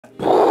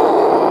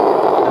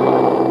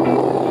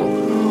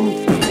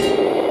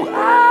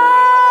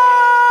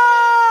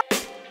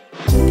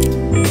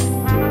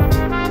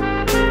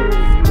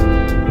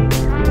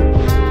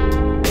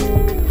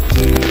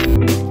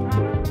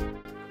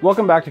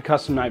Welcome back to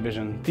Custom Night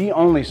Vision, the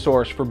only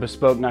source for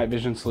bespoke night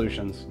vision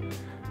solutions.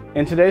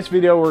 In today's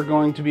video, we're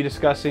going to be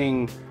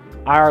discussing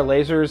IR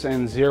lasers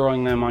and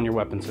zeroing them on your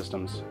weapon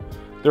systems.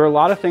 There are a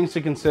lot of things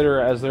to consider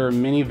as there are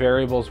many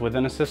variables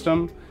within a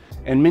system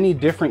and many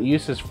different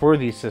uses for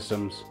these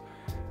systems.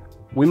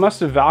 We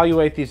must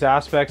evaluate these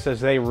aspects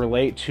as they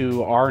relate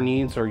to our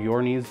needs or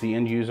your needs, the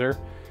end user,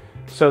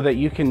 so that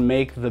you can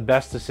make the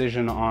best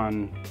decision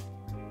on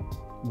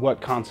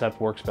what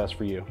concept works best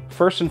for you.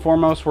 First and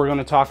foremost, we're going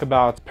to talk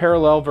about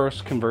parallel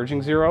versus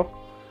converging zero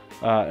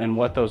and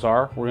what those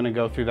are. We're going to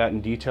go through that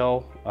in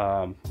detail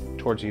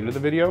towards the end of the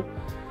video.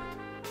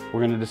 We're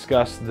going to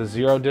discuss the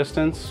zero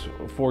distance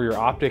for your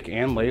optic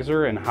and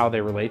laser and how they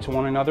relate to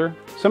one another.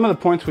 Some of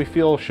the points we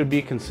feel should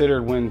be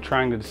considered when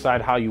trying to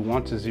decide how you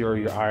want to zero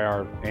your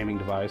IR aiming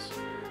device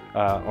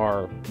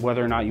are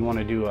whether or not you want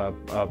to do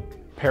a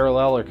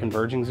parallel or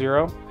converging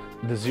zero.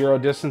 The zero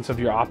distance of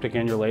your optic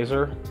and your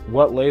laser.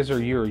 What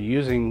laser you're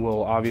using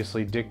will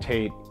obviously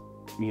dictate,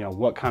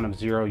 what kind of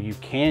zero you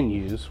can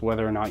use,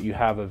 whether or not you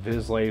have a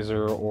vis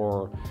laser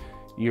or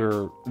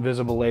your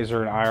visible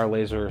laser and IR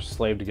laser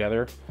slaved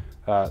together.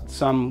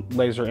 Some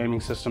laser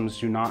aiming systems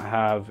do not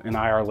have an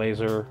IR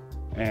laser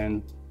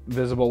and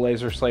visible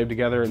laser slaved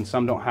together, and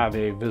some don't have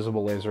a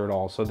visible laser at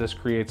all. So this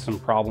creates some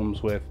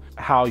problems with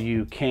how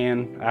you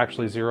can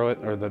actually zero it,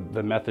 or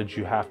the methods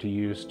you have to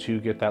use to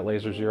get that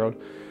laser zeroed.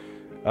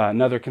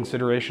 Another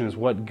consideration is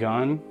what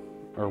gun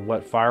or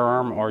what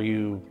firearm are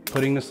you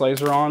putting this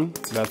laser on.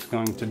 That's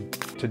going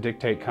to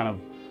dictate kind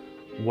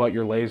of what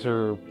your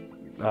laser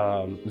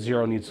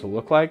zero needs to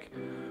look like.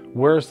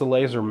 Where is the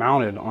laser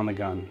mounted on the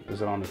gun?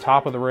 Is it on the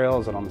top of the rail?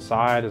 Is it on the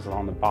side? Is it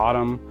on the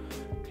bottom?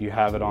 Do you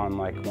have it on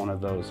like one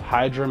of those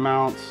Hydra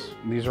mounts?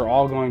 These are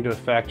all going to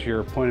affect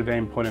your point of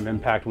aim, point of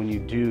impact when you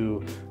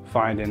do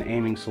find an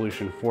aiming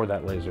solution for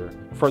that laser.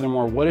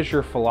 Furthermore, what is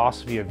your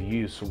philosophy of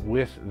use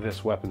with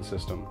this weapon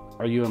system?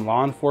 Are you in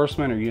law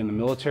enforcement? Are you in the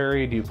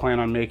military? Do you plan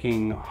on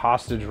making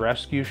hostage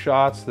rescue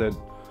shots that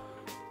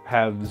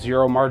have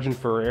zero margin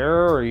for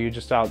error? Or are you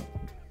just out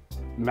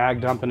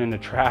mag dumping into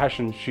trash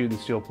and shooting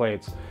steel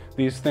plates?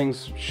 These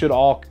things should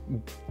all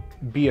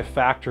be a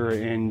factor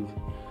in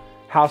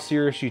how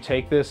serious you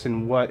take this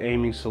and what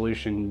aiming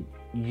solution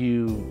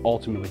you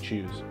ultimately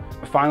choose.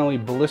 Finally,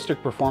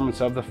 ballistic performance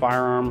of the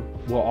firearm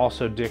will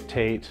also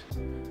dictate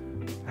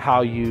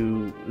how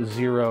you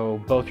zero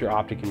both your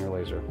optic and your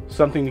laser.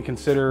 Something to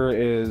consider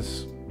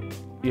is,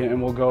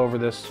 and we'll go over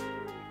this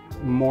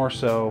more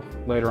so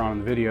later on in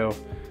the video,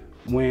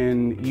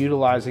 when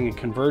utilizing a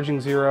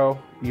converging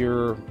zero,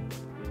 you're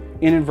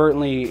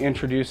inadvertently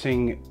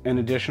introducing an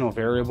additional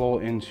variable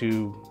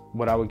into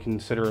what I would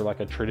consider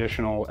like a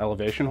traditional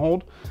elevation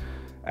hold,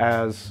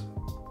 as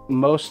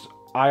most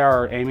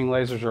IR aiming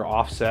lasers are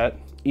offset,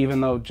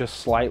 even though just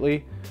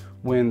slightly.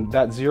 When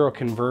that zero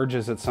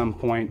converges at some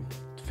point,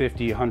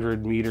 50,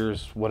 100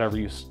 meters, whatever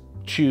you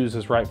choose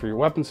is right for your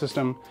weapon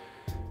system,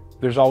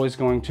 there's always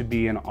going to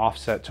be an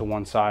offset to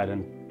one side.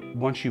 And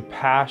once you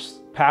pass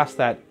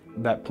that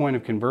point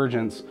of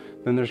convergence,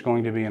 then there's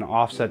going to be an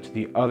offset to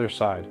the other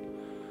side.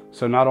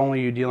 So not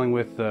only are you dealing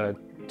with the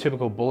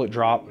typical bullet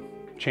drop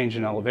change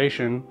in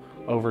elevation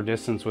over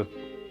distance with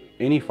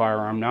any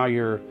firearm, now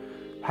you're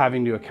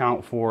having to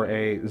account for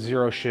a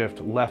zero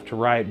shift left to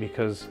right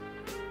because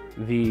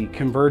the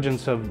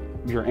convergence of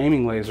your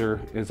aiming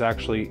laser is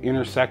actually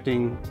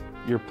intersecting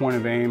your point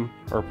of aim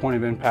or point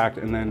of impact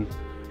and then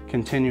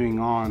continuing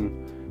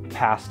on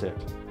past it.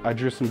 I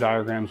drew some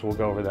diagrams, we'll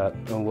go over that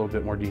in a little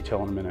bit more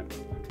detail in a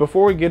minute.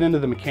 Before we get into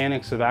the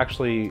mechanics of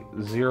actually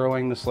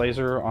zeroing this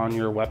laser on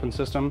your weapon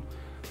system,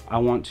 I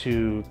want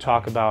to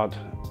talk about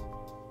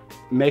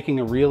making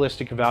a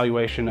realistic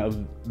evaluation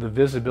of the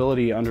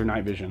visibility under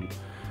night vision.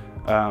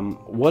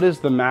 What is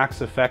the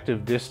max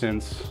effective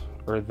distance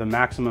or the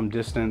maximum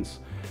distance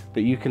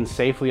that you can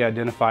safely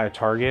identify a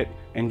target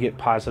and get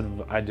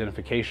positive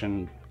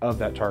identification of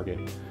that target?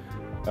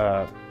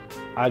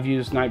 I've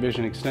used night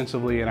vision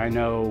extensively and I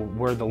know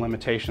where the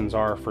limitations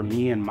are for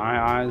me and my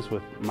eyes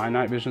with my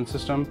night vision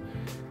system.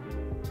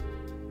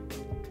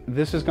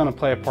 This is going to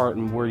play a part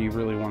in where you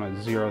really want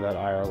to zero that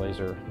IR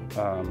laser.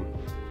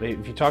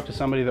 If you talk to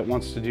somebody that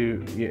wants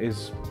to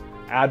is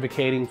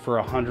advocating for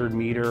 100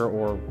 meter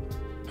or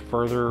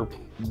further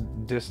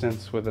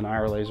distance with an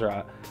IR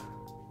laser,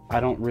 I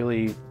don't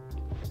really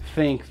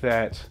think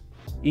that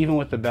even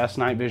with the best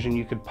night vision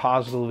you could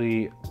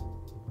positively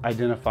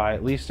identify,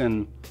 at least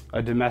in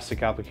a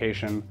domestic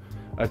application,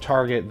 a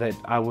target that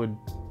I would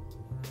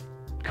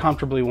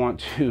comfortably want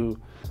to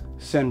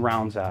send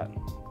rounds at.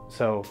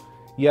 So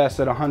yes,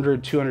 at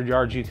 100, 200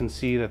 yards you can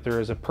see that there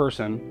is a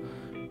person,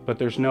 but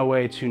there's no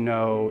way to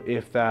know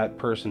if that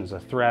person is a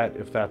threat,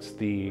 if that's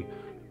the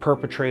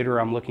perpetrator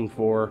I'm looking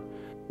for.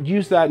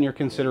 Use that in your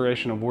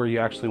consideration of where you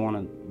actually want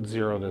to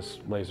zero this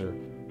laser.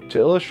 To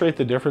illustrate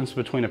the difference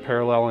between a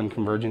parallel and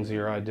converging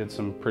zero, I did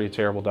some pretty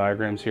terrible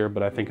diagrams here,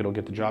 but I think it'll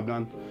get the job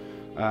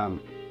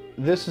done.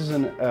 This is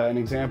an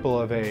example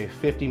of a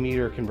 50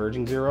 meter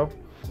converging zero.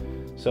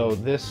 So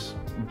this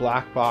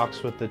black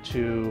box with the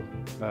two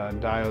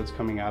diodes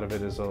coming out of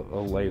it is a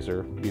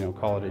laser. You know,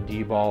 call it a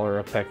D-ball or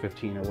a PEC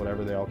 15 or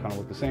whatever, they all kind of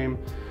look the same.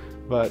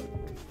 But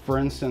for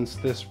instance,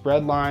 this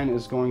red line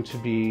is going to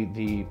be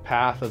the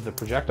path of the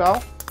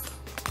projectile,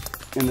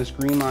 and this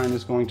green line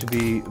is going to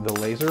be the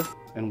laser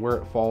and where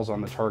it falls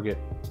on the target.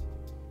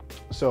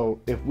 So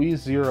if we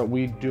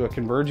do a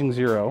converging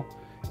zero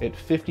at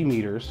 50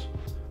 meters,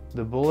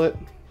 the bullet,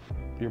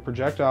 your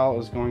projectile,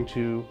 is going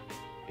to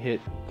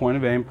hit point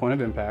of aim, point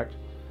of impact.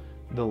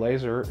 The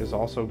laser is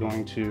also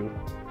going to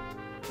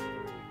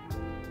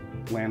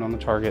land on the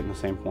target in the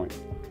same point.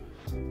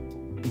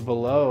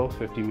 Below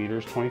 50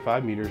 meters,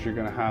 25 meters, you're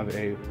going to have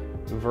a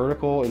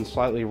vertical and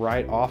slightly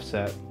right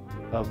offset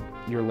of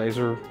your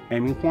laser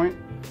aiming point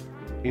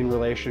in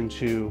relation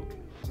to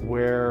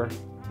where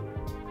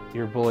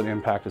your bullet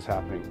impact is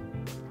happening.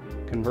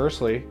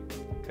 Conversely,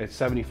 at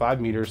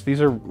 75 meters,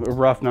 these are a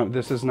rough note.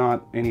 This is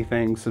not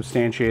anything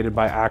substantiated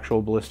by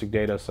actual ballistic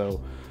data,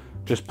 so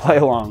just play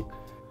along.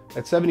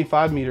 At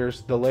 75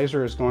 meters, the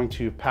laser is going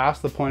to pass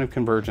the point of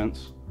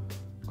convergence,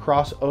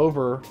 cross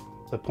over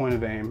the point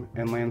of aim,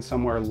 and land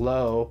somewhere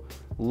low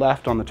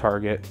left on the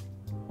target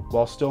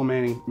while still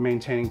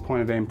maintaining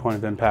point of aim, point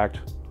of impact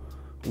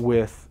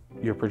with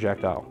your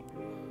projectile.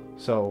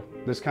 So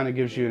this kind of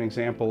gives you an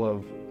example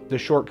of the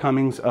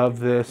shortcomings of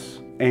this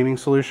aiming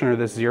solution or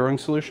this zeroing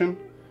solution.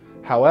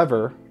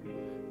 However,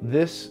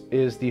 this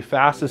is the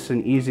fastest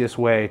and easiest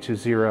way to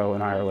zero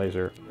an IR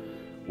laser.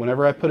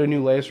 Whenever I put a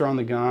new laser on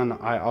the gun,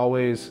 I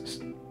always,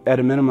 at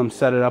a minimum,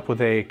 set it up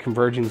with a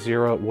converging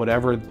zero at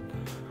whatever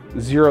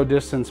zero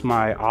distance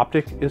my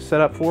optic is set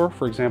up for.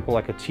 For example,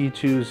 like a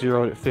T2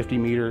 zeroed at 50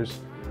 meters.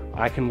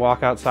 I can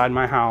walk outside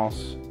my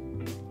house,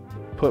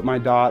 put my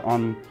dot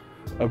on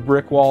a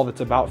brick wall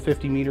that's about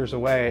 50 meters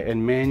away,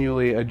 and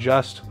manually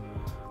adjust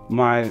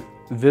my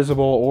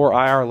visible or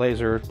IR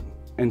laser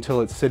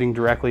until it's sitting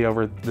directly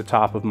over the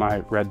top of my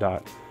red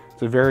dot.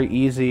 It's a very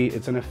easy,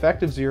 it's an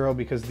effective zero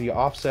because the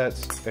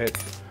offsets at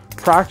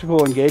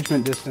practical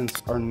engagement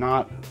distance are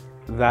not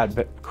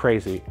that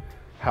crazy.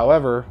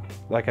 However,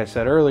 like I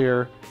said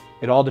earlier,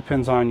 it all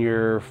depends on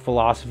your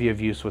philosophy of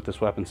use with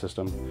this weapon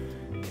system.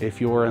 If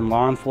you're in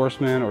law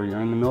enforcement or you're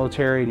in the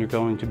military and you're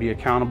going to be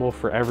accountable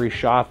for every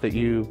shot that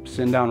you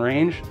send down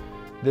range,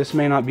 this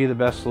may not be the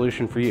best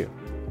solution for you.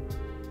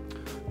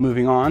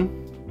 Moving on,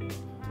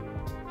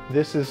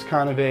 this is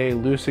kind of a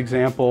loose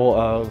example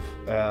of,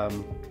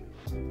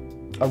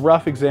 a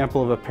rough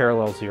example of a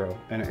parallel zero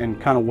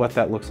and kind of what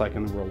that looks like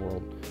in the real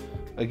world.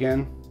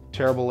 Again,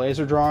 terrible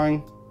laser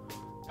drawing,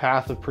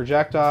 path of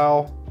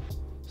projectile,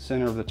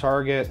 center of the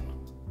target,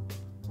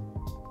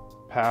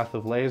 path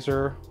of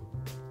laser,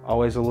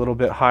 always a little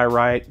bit high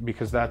right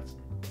because that's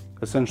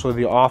essentially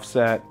the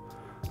offset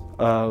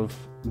of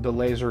the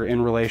laser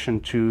in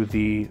relation to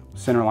the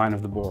center line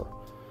of the bore.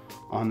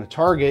 On the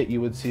target,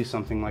 you would see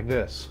something like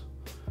this.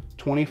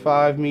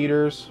 25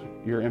 meters,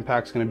 your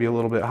impact's going to be a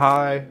little bit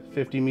high,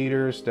 50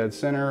 meters, dead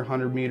center,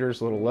 100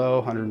 meters, a little low,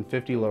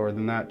 150 lower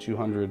than that,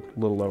 200 a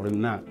little lower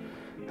than that.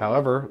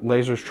 However,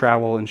 lasers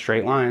travel in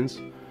straight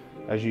lines.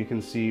 As you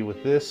can see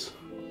with this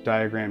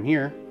diagram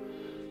here,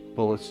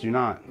 bullets do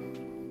not.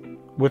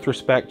 With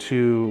respect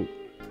to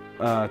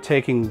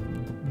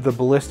taking the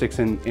ballistics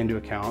into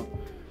account,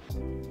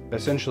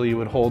 essentially you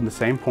would hold the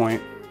same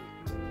point,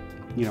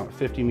 you know,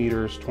 50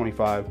 meters,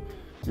 25,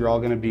 you're all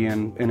going to be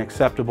in an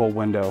acceptable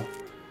window.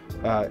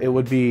 It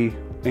would be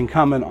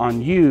incumbent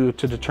on you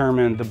to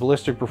determine the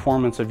ballistic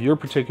performance of your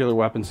particular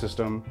weapon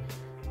system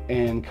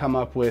and come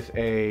up with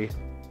a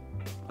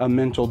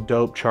mental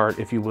dope chart,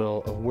 if you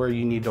will, of where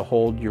you need to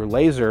hold your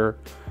laser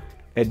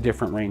at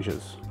different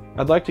ranges.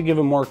 I'd like to give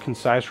a more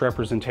concise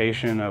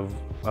representation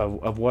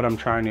of what I'm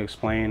trying to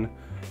explain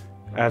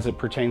as it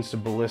pertains to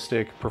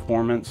ballistic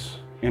performance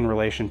in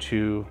relation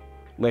to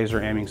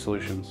laser aiming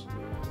solutions.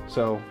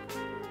 So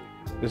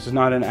this is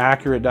not an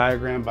accurate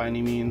diagram by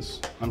any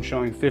means. I'm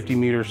showing 50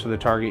 meters to the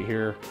target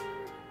here.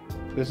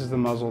 This is the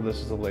muzzle, this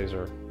is the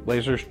laser.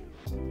 Lasers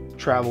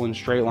travel in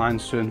straight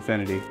lines to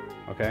infinity,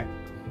 okay?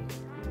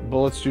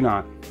 Bullets do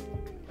not.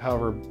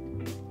 However,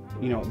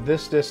 you know,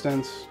 this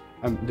distance,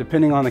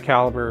 depending on the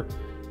caliber,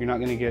 you're not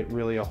gonna get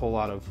really a whole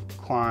lot of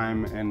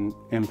climb and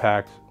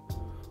impact.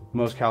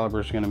 Most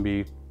calibers are gonna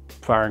be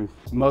firing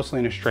mostly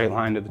in a straight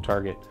line to the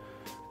target.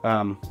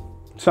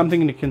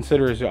 Something to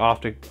consider is the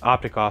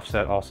optic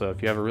offset also.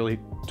 If you have a really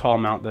tall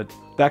mount,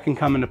 that can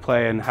come into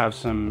play and have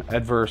some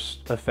adverse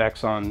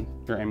effects on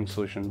your aiming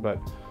solution. But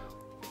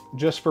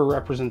just for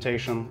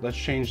representation, let's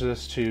change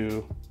this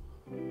to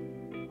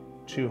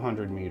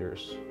 200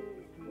 meters.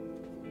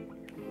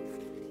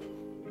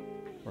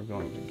 We're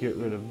going to get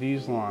rid of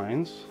these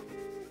lines.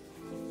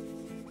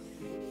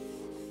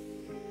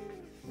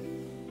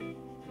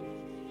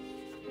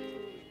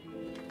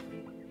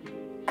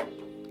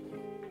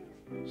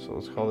 So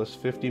let's call this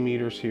 50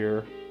 meters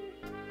here.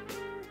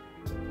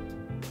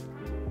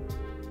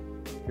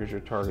 Here's your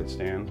target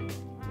stand.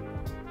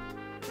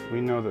 We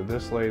know that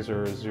this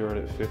laser is zeroed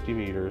at 50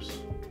 meters.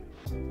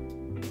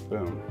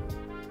 Boom,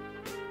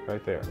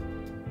 right there.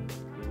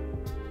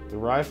 the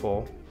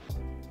rifle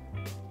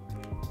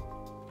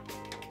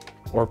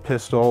or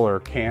pistol or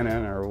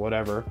cannon or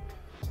whatever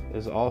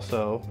is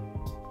also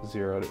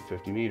 0 to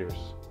 50 meters.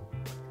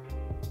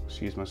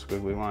 Excuse my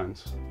squiggly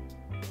lines.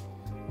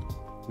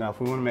 Now,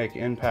 if we want to make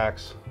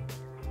impacts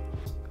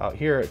out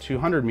here at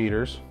 200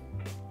 meters,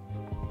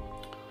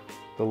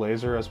 the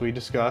laser, as we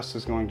discussed,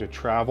 is going to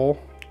travel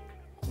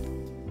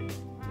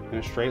in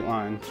a straight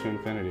line to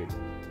infinity.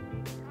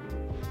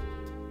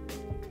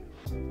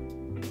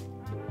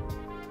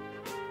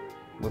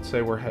 Let's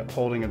say we're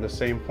holding at the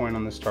same point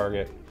on this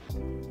target,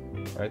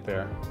 right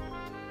there.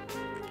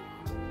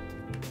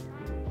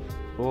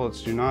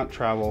 Bullets do not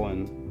travel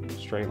in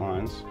straight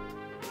lines.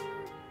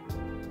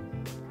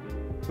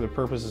 For the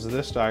purposes of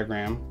this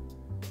diagram,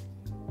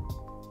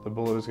 the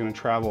bullet is going to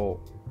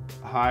travel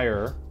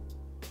higher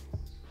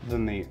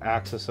than the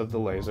axis of the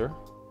laser,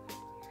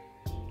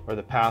 or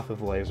the path of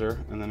the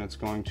laser, and then it's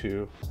going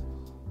to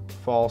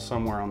fall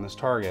somewhere on this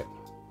target.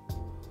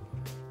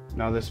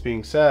 Now, this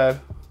being said,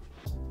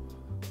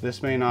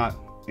 this may not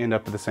end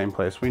up at the same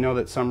place. We know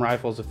that some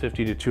rifles of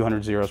 50 to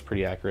 200 Zero is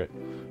pretty accurate,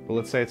 but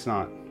let's say it's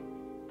not.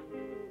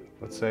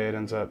 Let's say it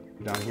ends up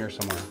down here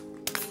somewhere.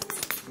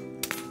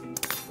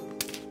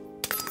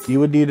 You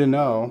would need to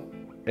know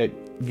at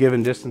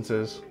given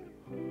distances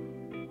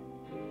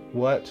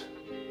what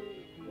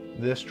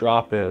this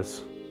drop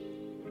is,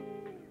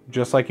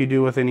 just like you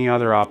do with any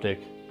other optic,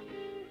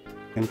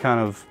 and kind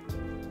of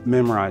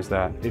memorize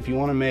that. If you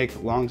want to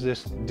make long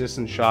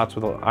distance shots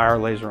with an IR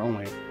laser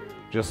only,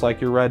 just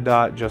like your red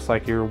dot, just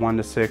like your 1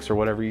 to 6 or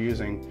whatever you're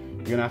using,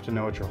 you're gonna have to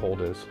know what your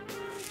hold is.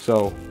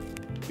 So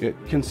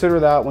consider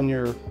that when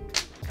you're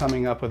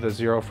coming up with a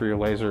zero for your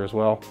laser as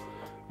well.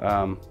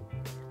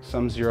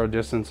 Some zero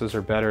distances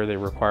are better. They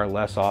require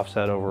less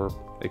offset over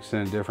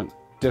extended different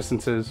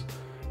distances.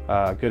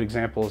 A good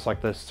example is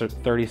like this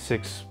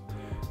 36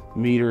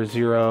 meter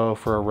zero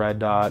for a red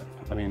dot.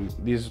 I mean,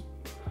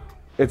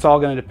 it's all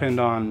going to depend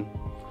on,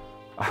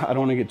 I don't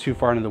want to get too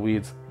far into the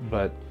weeds,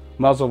 but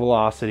muzzle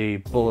velocity,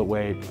 bullet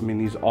weight, I mean,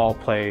 these all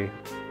play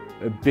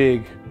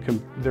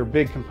they're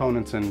big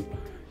components in,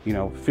 you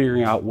know,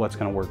 figuring out what's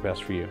going to work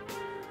best for you.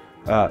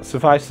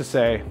 Suffice to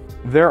say,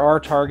 there are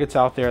targets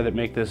out there that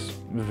make this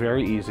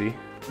very easy.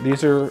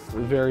 These are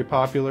very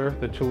popular,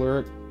 the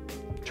telluric,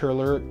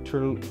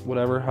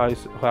 whatever,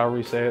 however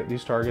you say it,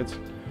 these targets.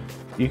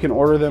 You can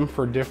order them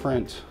for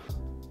different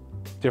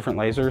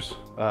lasers.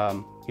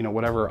 You know,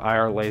 whatever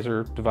IR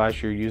laser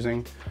device you're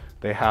using,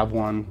 they have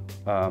one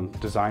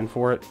designed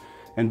for it.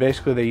 And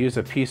basically they use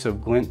a piece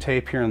of glint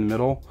tape here in the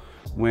middle.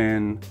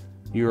 When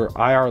your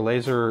IR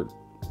laser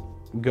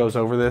goes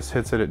over this,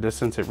 hits it at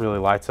distance, it really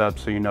lights up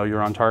so you know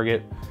you're on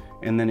target.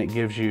 And then it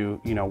gives you,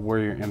 you know, where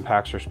your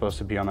impacts are supposed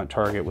to be on that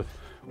target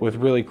with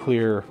really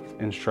clear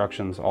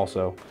instructions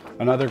also.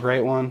 Another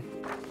great one,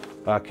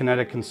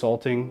 Kinetic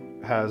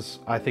Consulting has,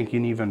 I think,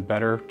 an even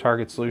better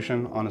target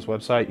solution on his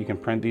website. You can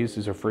print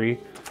these are free.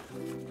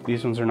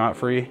 These ones are not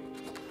free.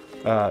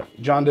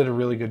 John did a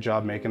really good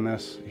job making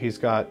this. He's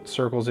got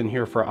circles in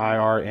here for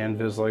IR and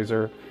vis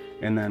laser,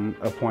 and then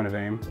a point of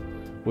aim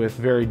with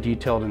very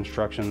detailed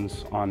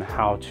instructions on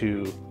how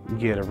to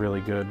get a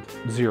really good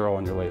zero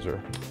on your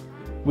laser.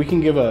 We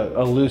can give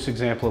a loose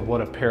example of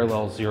what a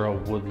parallel zero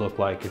would look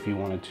like if you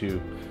wanted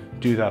to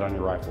do that on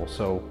your rifle.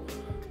 So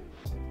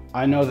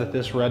I know that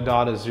this red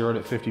dot is 0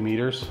 to 50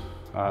 meters.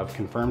 I've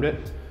confirmed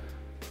it.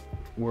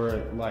 We're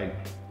at like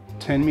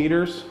 10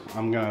 meters.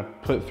 I'm gonna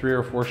put 3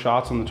 or 4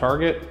 shots on the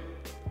target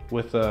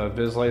with the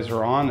vis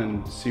laser on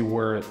and see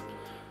where it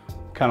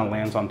kind of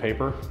lands on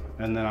paper.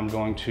 And then I'm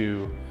going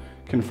to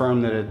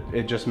confirm that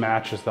it just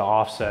matches the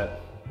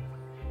offset,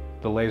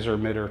 the laser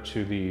emitter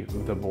to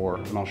the bore,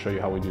 and I'll show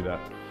you how we do that.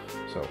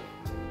 So,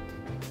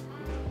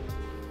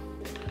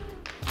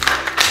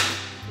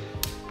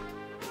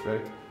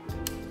 ready?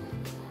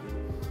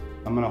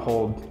 I'm gonna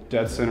hold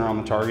dead center on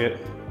the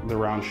target. The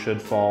round should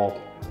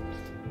fall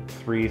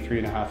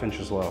 3.5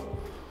 inches low.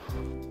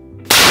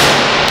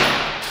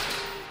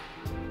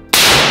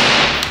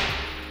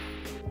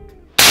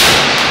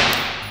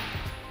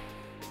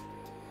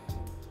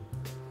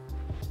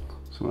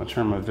 So I'm gonna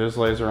turn my vis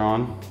laser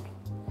on.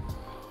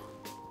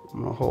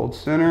 I'm gonna hold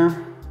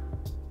center.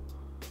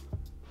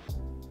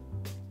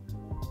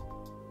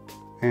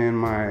 And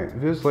my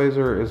vis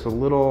laser is a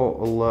little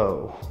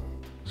low.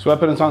 So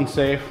weapon is on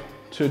safe.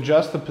 To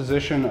adjust the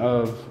position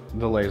of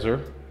the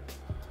laser,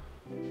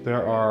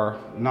 there are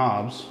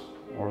knobs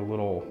or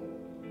little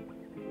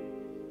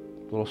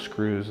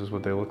screws is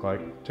what they look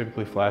like.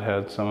 Typically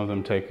flathead. Some of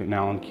them take an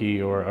Allen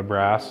key or a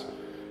brass.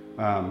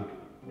 And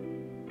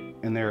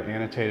they're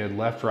annotated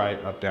left,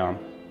 right, up, down.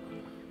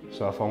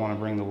 So if I want to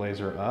bring the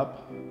laser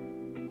up,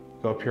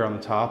 go up here on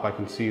the top, I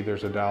can see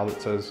there's a dial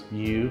that says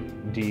U,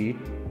 D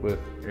with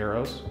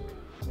arrows.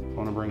 If I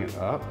want to bring it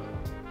up,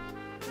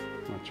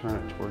 I'm going to turn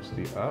it towards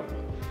the up.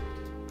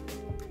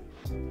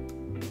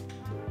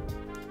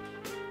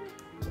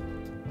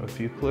 A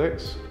few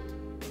clicks,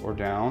 or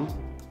down.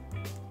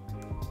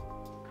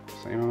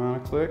 Same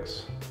amount of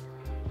clicks.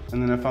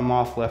 And then if I'm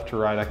off left to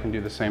right, I can do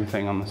the same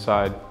thing on the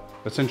side.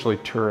 essentially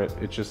turret.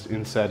 It's just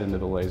inset into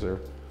the laser.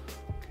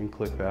 You can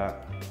click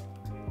that.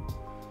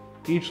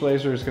 Each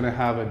laser is going to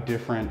have a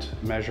different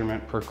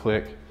measurement per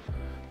click.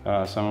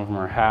 Some of them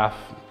are half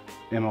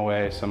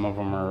MOA, some of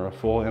them are a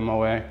full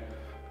MOA.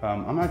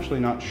 I'm actually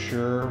not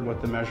sure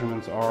what the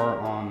measurements are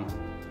on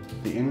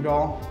the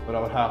INGAL, but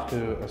I would have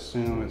to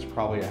assume it's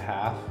probably a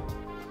half.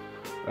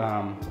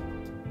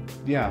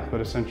 Yeah,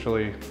 but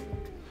essentially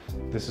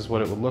this is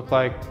what it would look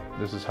like.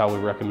 This is how we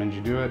recommend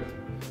you do it.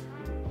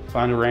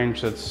 Find a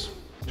range that's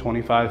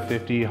 25,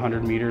 50,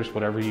 100 meters,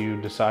 whatever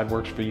you decide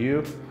works for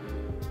you.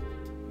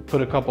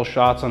 Put a couple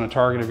shots on a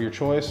target of your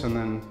choice, and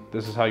then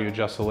this is how you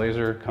adjust the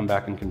laser. Come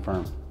back and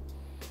confirm.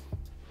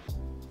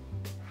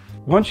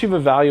 Once you've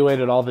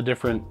evaluated all the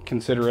different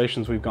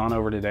considerations we've gone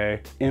over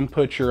today,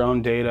 input your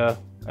own data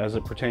as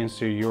it pertains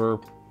to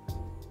your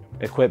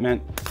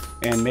equipment,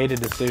 and made a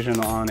decision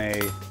on a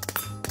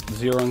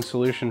zeroing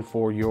solution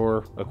for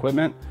your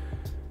equipment,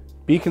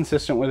 be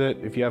consistent with it.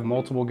 If you have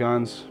multiple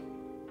guns,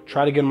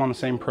 try to get them on the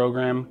same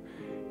program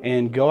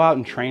and go out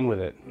and train with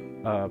it.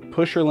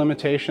 Push your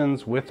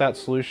limitations with that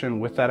solution,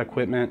 with that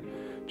equipment,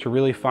 to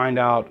really find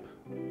out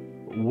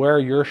where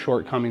your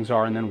shortcomings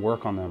are and then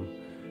work on them.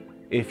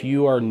 If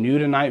you are new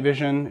to night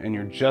vision and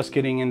you're just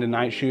getting into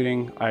night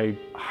shooting, I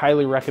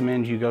highly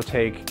recommend you go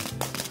take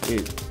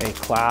a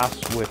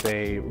class with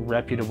a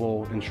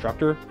reputable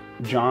instructor.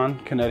 John,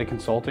 Kinetic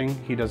Consulting,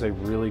 he does a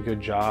really good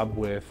job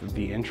with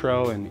the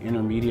intro and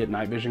intermediate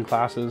night vision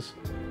classes.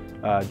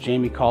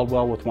 Jamie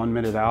Caldwell with 1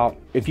 Minute Out.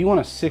 If you want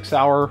a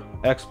 6-hour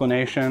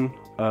explanation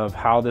of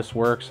how this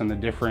works and the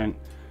different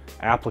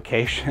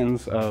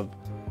applications of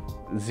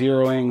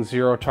zeroing,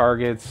 zero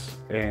targets,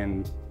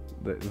 and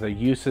the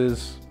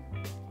uses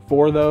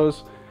for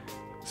those,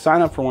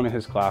 sign up for one of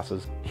his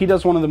classes. He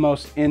does one of the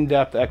most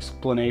in-depth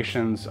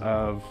explanations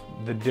of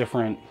the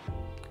different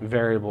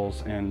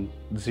variables in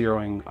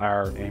zeroing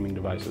our aiming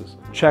devices.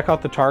 Check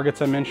out the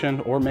targets I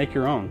mentioned or make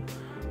your own.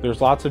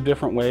 There's lots of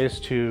different ways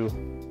to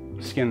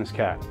skin this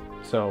cat.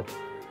 So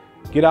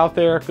get out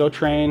there, go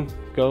train,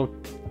 go,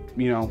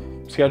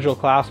 schedule a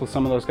class with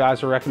some of those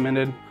guys who are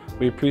recommended.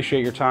 We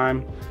appreciate your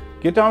time.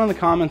 Get down in the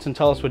comments and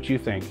tell us what you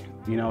think.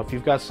 If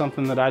you've got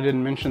something that I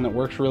didn't mention that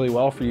works really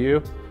well for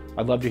you,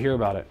 I'd love to hear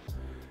about it.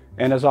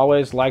 And as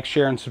always, like,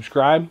 share, and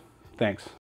subscribe. Thanks.